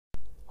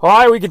All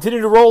right, we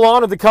continue to roll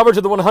on with the coverage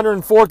of the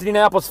 104th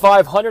Indianapolis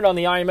 500 on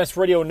the IMS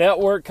Radio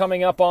Network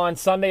coming up on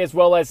Sunday, as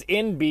well as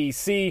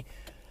NBC.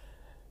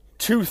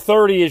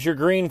 2:30 is your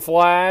green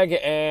flag,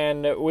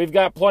 and we've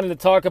got plenty to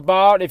talk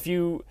about. If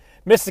you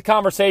missed the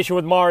conversation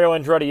with Mario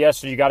Andretti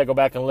yesterday, you got to go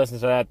back and listen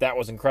to that. That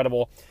was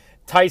incredible.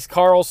 Tice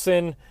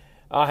Carlson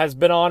has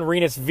been on.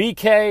 Rinus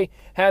VeeKay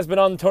has been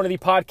on the Tony D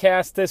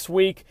podcast this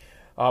week.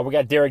 We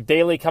got Derek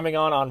Daly coming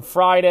on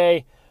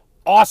Friday.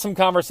 Awesome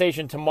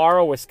conversation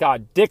tomorrow with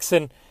Scott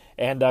Dixon,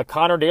 and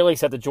Connor Daly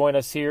set to join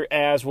us here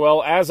as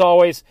well. As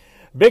always,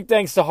 big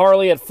thanks to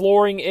Harley at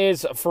Flooring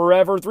is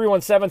Forever,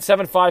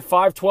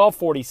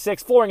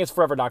 317-755-1246,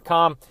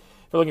 flooringisforever.com. If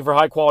you're looking for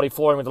high-quality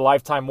flooring with a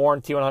lifetime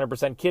warranty,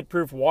 100%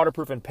 kid-proof,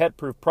 waterproof, and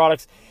pet-proof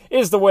products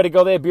is the way to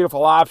go. They have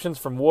beautiful options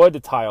from wood to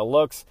tile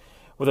looks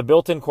with a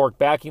built-in cork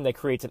backing that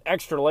creates an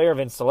extra layer of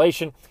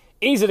insulation.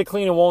 Easy to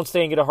clean and won't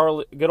stain. Get a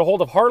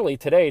hold of Harley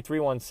today,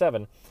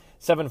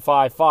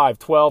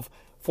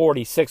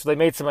 317-755-1246. They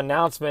made some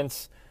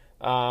announcements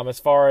as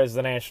far as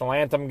the national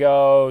anthem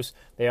goes.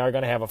 They are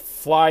going to have a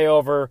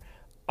flyover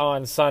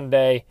on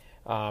Sunday.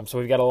 So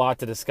we've got a lot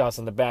to discuss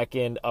on the back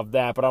end of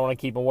that, but I don't want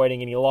to keep them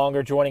waiting any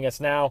longer. Joining us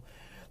now,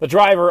 the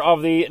driver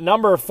of the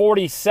number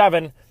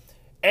 47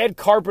 Ed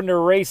Carpenter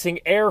Racing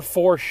Air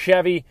Force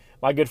Chevy,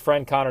 my good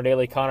friend Connor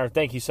Daly. Connor,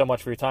 thank you so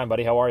much for your time,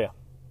 buddy. How are you?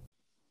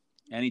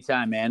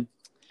 Anytime, man.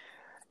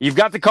 You've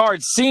got the car.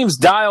 It seems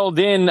dialed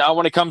in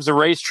when it comes to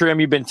race trim.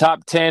 You've been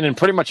top 10 in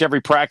pretty much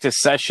every practice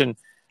session.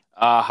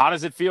 How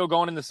does it feel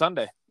going into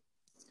Sunday?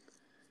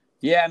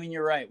 Yeah, I mean,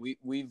 you're right.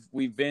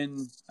 We've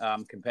been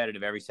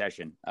competitive every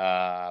session,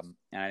 and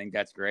I think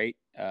that's great.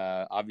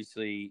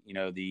 Obviously, you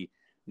know, the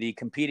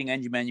competing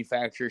engine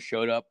manufacturers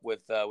showed up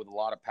with a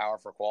lot of power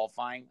for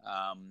qualifying,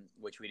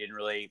 which we didn't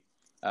really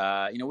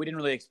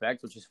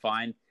expect, which is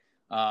fine.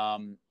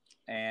 I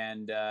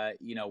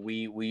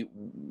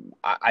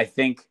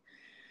think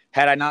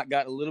had I not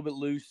got a little bit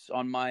loose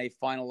on my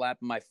final lap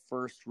of my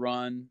first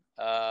run,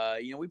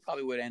 we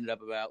probably would have ended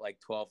up about like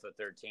 12th or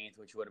 13th,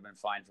 which would have been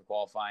fine for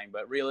qualifying.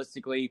 But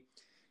realistically,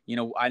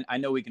 I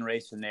know we can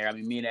race from there. I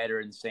mean, me and Ed are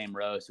in the same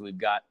row, so we've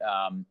got,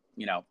 we'll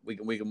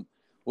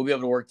be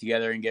able to work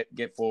together and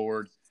get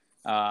forward.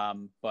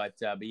 But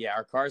yeah,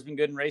 our car's been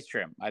good in race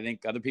trim. I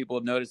think other people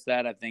have noticed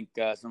that. I think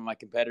some of my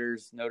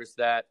competitors noticed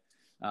that.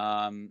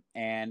 And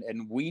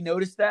we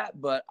noticed that,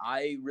 but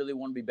I really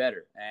want to be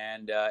better.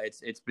 And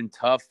it's been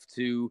tough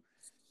to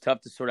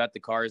sort out the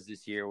cars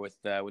this year with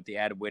the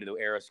added weight of the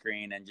aero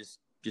screen and just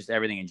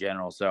everything in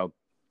general. So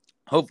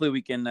hopefully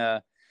we can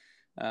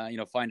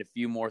find a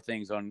few more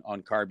things on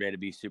carb day to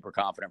be super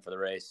confident for the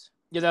race.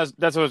 Yeah,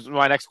 that's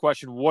my next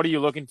question. What are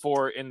you looking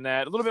for in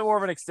that? A little bit more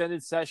of an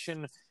extended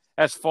session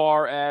as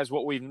far as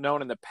what we've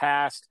known in the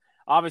past.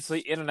 Obviously,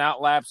 in and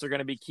out laps are going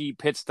to be key,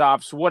 pit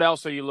stops. What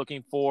else are you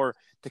looking for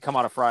to come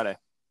out of Friday?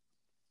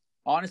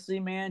 Honestly,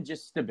 man,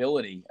 just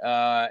stability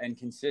and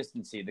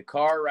consistency. The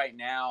car right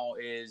now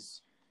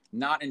is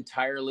not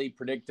entirely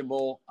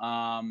predictable.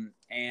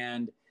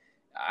 And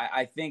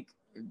I think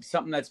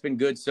something that's been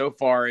good so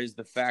far is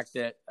the fact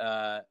that,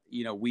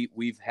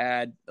 we've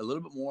had a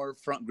little bit more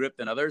front grip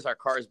than others. Our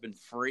car has been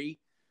free,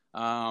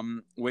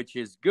 which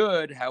is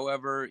good.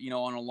 However,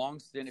 on a long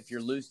stint, if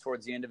you're loose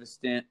towards the end of a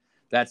stint,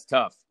 that's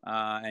tough.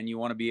 And you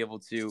want to be able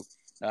to,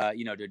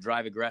 to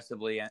drive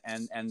aggressively,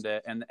 and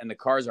the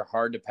cars are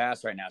hard to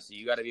pass right now. So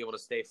you got to be able to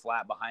stay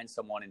flat behind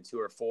someone in 2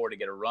 or 4 to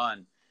get a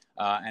run.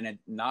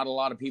 Not a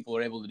lot of people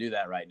are able to do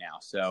that right now.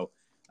 So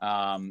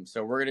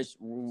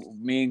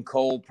me and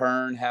Cole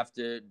Pern have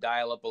to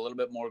dial up a little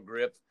bit more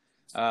grip,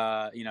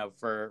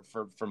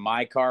 for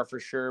my car for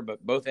sure.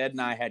 But both Ed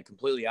and I had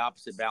completely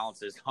opposite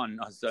balances on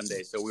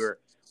Sunday. So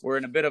we're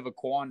in a bit of a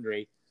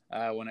quandary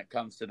when it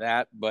comes to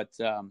that. But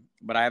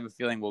I have a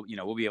feeling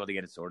we'll be able to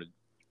get it sorted.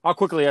 How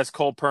quickly has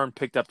Cole Pern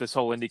picked up this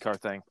whole IndyCar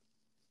thing?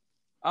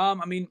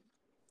 I mean,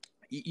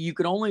 you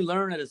can only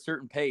learn at a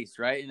certain pace,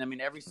 right? And I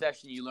mean, every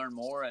session you learn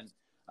more, and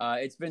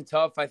it's been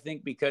tough, I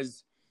think,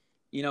 because,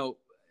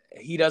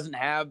 he doesn't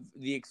have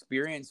the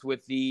experience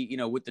with the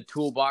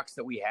toolbox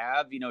that we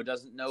have,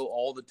 doesn't know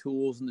all the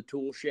tools in the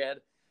tool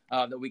shed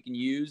that we can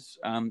use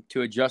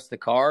to adjust the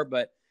car,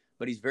 but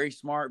he's very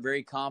smart,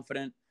 very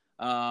confident.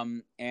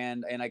 And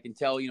I can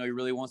tell, he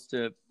really wants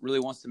to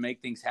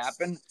make things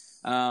happen.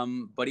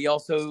 But he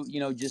also,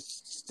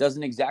 just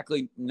doesn't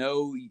exactly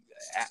know.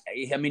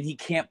 I mean, he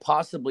can't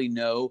possibly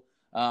know,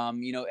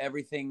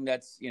 everything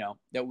that's,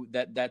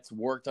 that's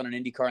worked on an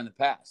Indy car in the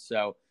past.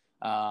 So,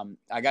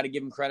 I got to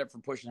give him credit for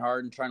pushing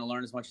hard and trying to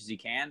learn as much as he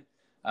can.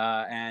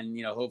 And,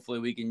 hopefully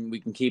we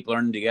can keep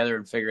learning together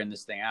and figuring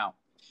this thing out.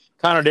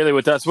 Connor Daly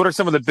with us. What are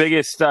some of the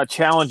biggest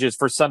challenges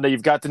for Sunday?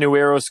 You've got the new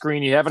aero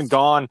screen. You haven't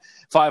gone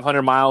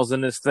 500 miles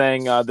in this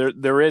thing.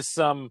 There is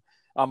some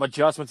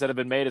adjustments that have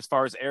been made as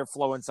far as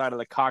airflow inside of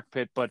the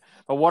cockpit. But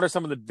what are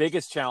some of the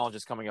biggest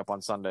challenges coming up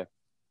on Sunday?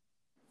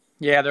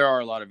 Yeah, there are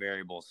a lot of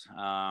variables.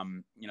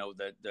 The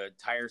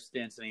tire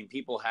stints. I mean,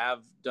 people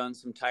have done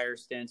some tire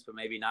stints, but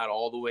maybe not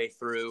all the way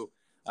through.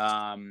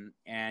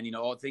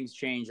 All things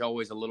change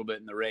always a little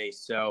bit in the race.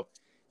 So,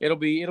 it'll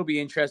be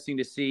interesting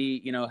to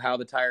see, how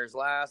the tires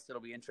last.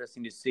 It'll be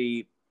interesting to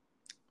see,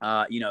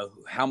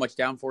 how much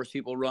downforce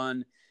people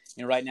run.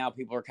 Right now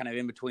people are kind of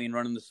in between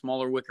running the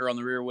smaller wicker on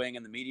the rear wing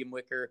and the medium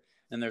wicker.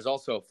 And there's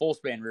also a full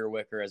span rear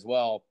wicker as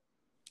well.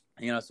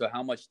 So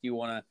how much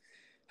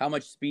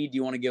speed do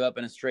you want to give up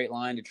in a straight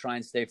line to try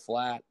and stay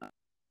flat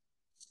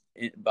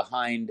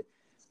behind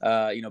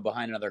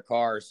another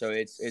car? So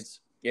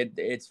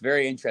it's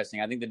very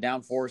interesting. I think the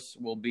downforce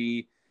will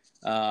be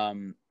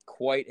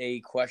quite a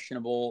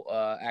questionable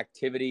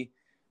activity.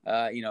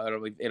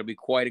 It'll be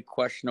quite a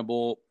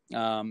questionable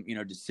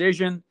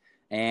decision,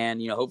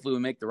 and hopefully we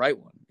make the right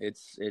one.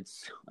 It's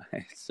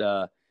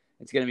going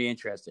to be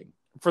interesting.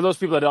 For those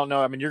people that don't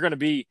know, I mean, you're going to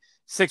be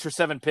 6 or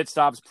 7 pit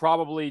stops,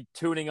 probably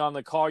tuning on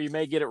the car. You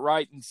may get it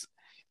right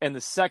in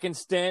the second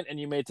stint, and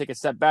you may take a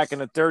step back in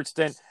the third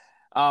stint.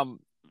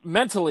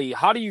 Mentally,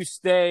 how do you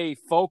stay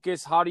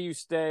focused? How do you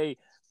stay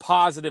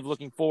positive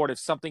looking forward if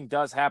something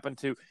does happen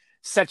to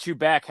set you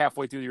back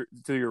halfway through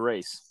your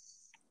race?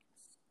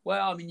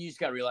 Well, I mean, you just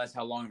got to realize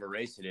how long of a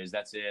race it is.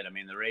 That's it. I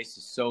mean, the race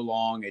is so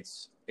long.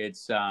 It's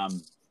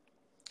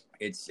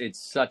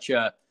such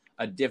a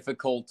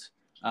difficult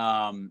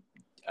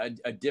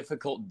a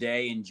difficult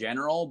day in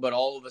general, but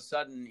all of a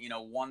sudden,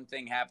 one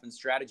thing happens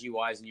strategy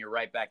wise and you're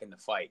right back in the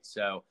fight.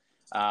 So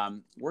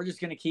we're just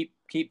going to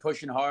keep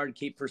pushing hard,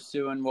 keep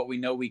pursuing what we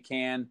know we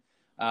can,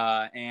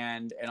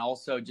 and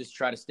also just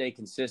try to stay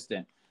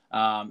consistent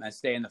and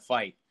stay in the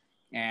fight.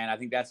 And I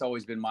think that's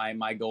always been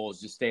my goal,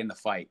 is just stay in the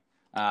fight.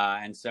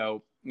 And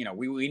so,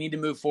 we need to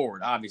move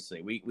forward.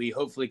 Obviously we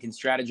hopefully can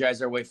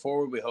strategize our way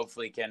forward. We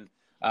hopefully can,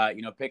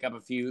 pick up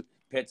a few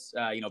pit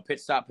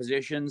stop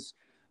positions.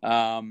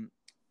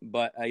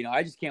 But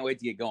I just can't wait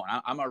to get going.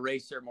 I'm a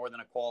racer more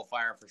than a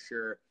qualifier for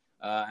sure.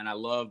 And I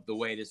love the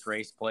way this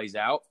race plays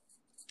out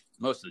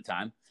most of the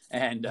time.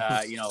 And,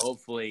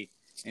 hopefully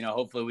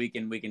we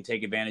can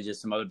take advantage of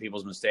some other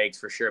people's mistakes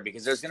for sure,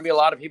 because there's going to be a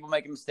lot of people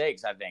making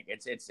mistakes. I think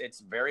it's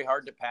very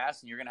hard to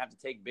pass, and you're going to have to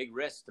take big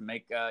risks to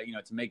make,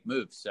 to make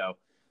moves. So,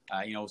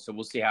 so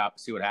we'll see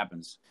what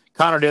happens.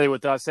 Connor Daly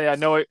with us. Hey, I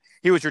know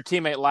he was your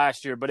teammate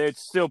last year, but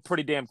it's still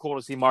pretty damn cool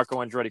to see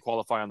Marco Andretti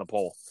qualify on the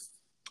pole.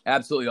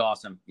 Absolutely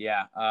awesome.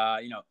 Yeah.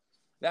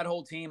 That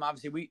whole team,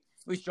 obviously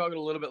we struggled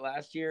a little bit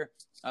last year,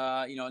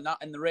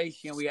 not in the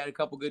race. We had a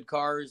couple good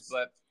cars,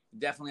 but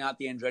definitely not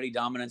the Andretti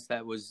dominance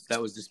that was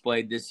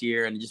displayed this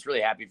year. And just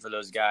really happy for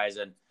those guys,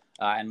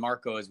 and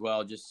Marco as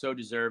well. Just so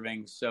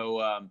deserving.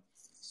 So,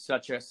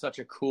 such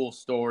a cool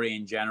story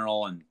in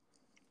general. And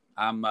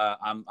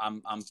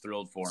I'm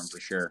thrilled for him for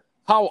sure.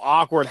 How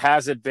awkward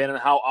has it been, and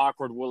how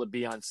awkward will it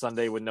be on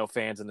Sunday with no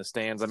fans in the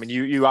stands? I mean,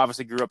 you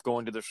obviously grew up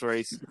going to this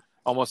race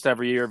almost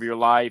every year of your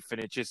life,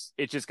 and it's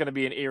just going to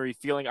be an eerie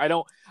feeling. I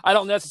don't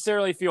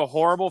necessarily feel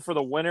horrible for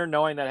the winner,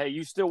 knowing that, hey,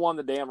 you still won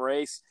the damn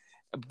race,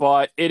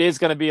 but it is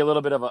going to be a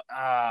little bit of a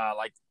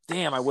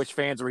damn, I wish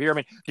fans were here. I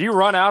mean, do you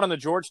run out on the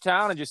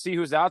Georgetown and just see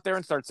who's out there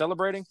and start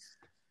celebrating?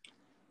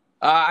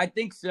 I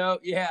think so.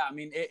 Yeah. I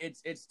mean,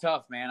 it's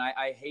tough, man.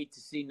 I hate to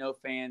see no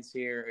fans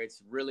here.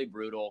 It's really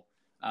brutal.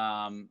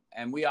 And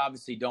we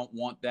obviously don't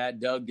want that.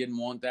 Doug didn't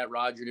want that.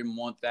 Roger didn't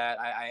want that.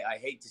 I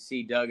hate to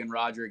see Doug and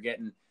Roger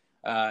getting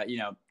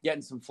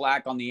some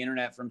flack on the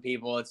internet from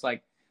people. It's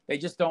like, they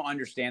just don't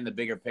understand the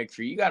bigger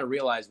picture. You got to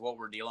realize what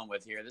we're dealing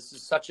with here. This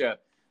is such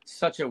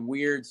a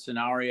weird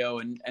scenario,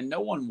 and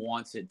no one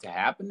wants it to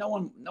happen. No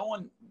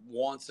one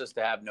wants us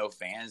to have no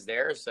fans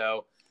there.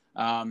 So,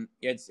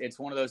 it's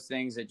one of those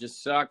things that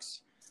just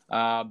sucks.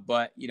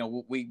 But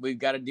we've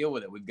got to deal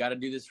with it. We've got to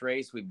do this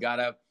race. We've got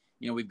to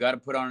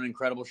put on an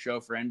incredible show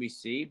for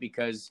NBC,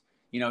 because,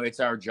 it's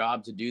our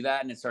job to do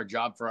that. And it's our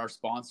job for our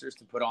sponsors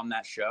to put on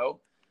that show.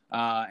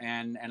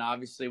 And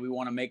obviously we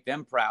want to make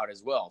them proud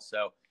as well.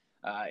 So,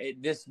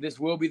 this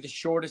will be the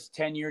shortest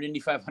tenured Indy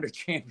 500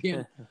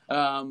 champion.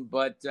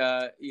 But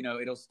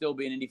it'll still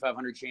be an Indy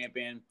 500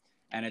 champion.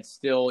 And it's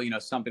still,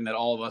 something that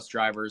all of us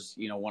drivers,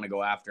 want to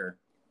go after.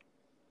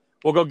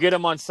 We'll go get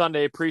him on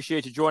Sunday.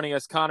 Appreciate you joining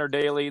us. Connor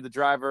Daly, the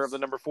driver of the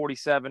number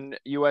 47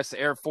 U.S.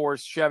 Air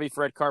Force Chevy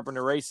Fred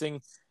Carpenter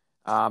Racing.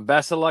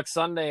 Best of luck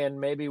Sunday, and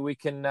maybe we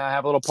can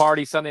have a little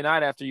party Sunday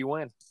night after you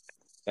win.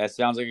 That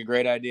sounds like a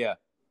great idea.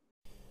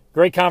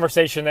 Great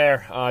conversation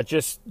there.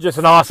 Just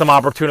an awesome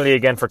opportunity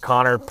again for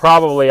Connor.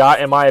 Probably,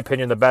 in my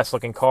opinion, the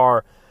best-looking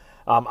car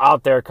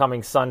out there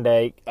coming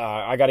Sunday.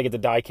 I got to get the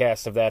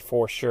diecast of that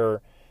for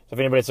sure. So if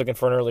anybody's looking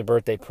for an early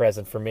birthday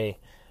present for me,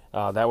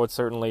 that would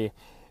certainly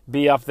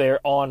be up there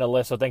on the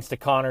list. So thanks to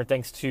Connor,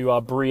 thanks to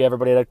Bree,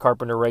 everybody at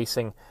Carpenter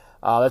Racing.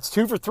 That's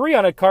 2 for 3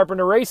 on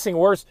Carpenter Racing.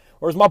 Where's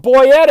my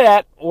boy Ed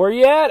at? Where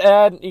you at,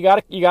 Ed? You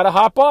gotta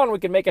hop on. We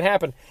can make it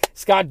happen.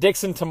 Scott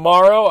Dixon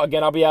tomorrow.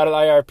 Again, I'll be out at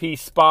IRP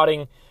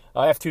spotting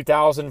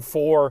F2000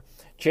 for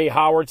Jay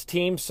Howard's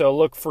team. So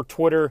look for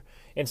Twitter,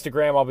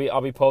 Instagram.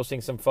 I'll be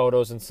posting some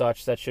photos and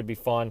such. That should be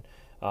fun.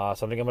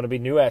 Something I'm going to be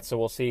new at. So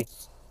we'll see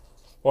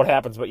what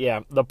happens. But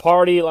yeah, the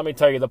party. Let me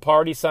tell you, the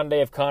party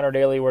Sunday, if Connor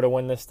Daly were to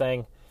win this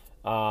thing,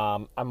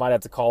 I might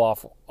have to call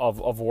off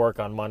of work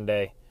on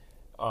Monday.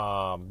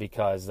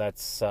 because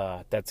that's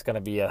going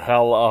to be a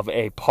hell of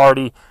a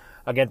party.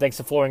 Again, thanks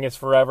to Flooring is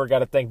Forever. Got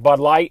to thank Bud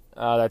Light.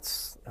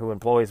 That's who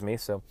employs me,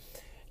 so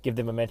give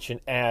them a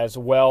mention as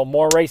well.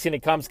 More racing to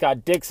come.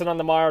 Scott Dixon on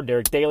tomorrow.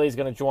 Derek Daly is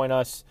going to join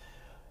us.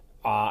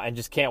 And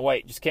just can't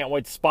wait. Just can't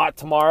wait to spot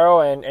tomorrow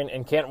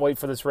and can't wait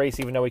for this race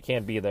even though we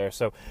can't be there.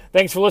 So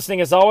thanks for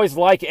listening as always.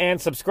 Like and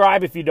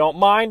subscribe if you don't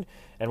mind.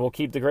 And we'll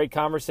keep the great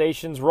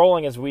conversations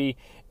rolling as we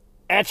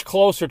etch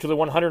closer to the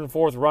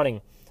 104th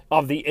running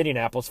of the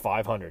Indianapolis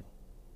 500.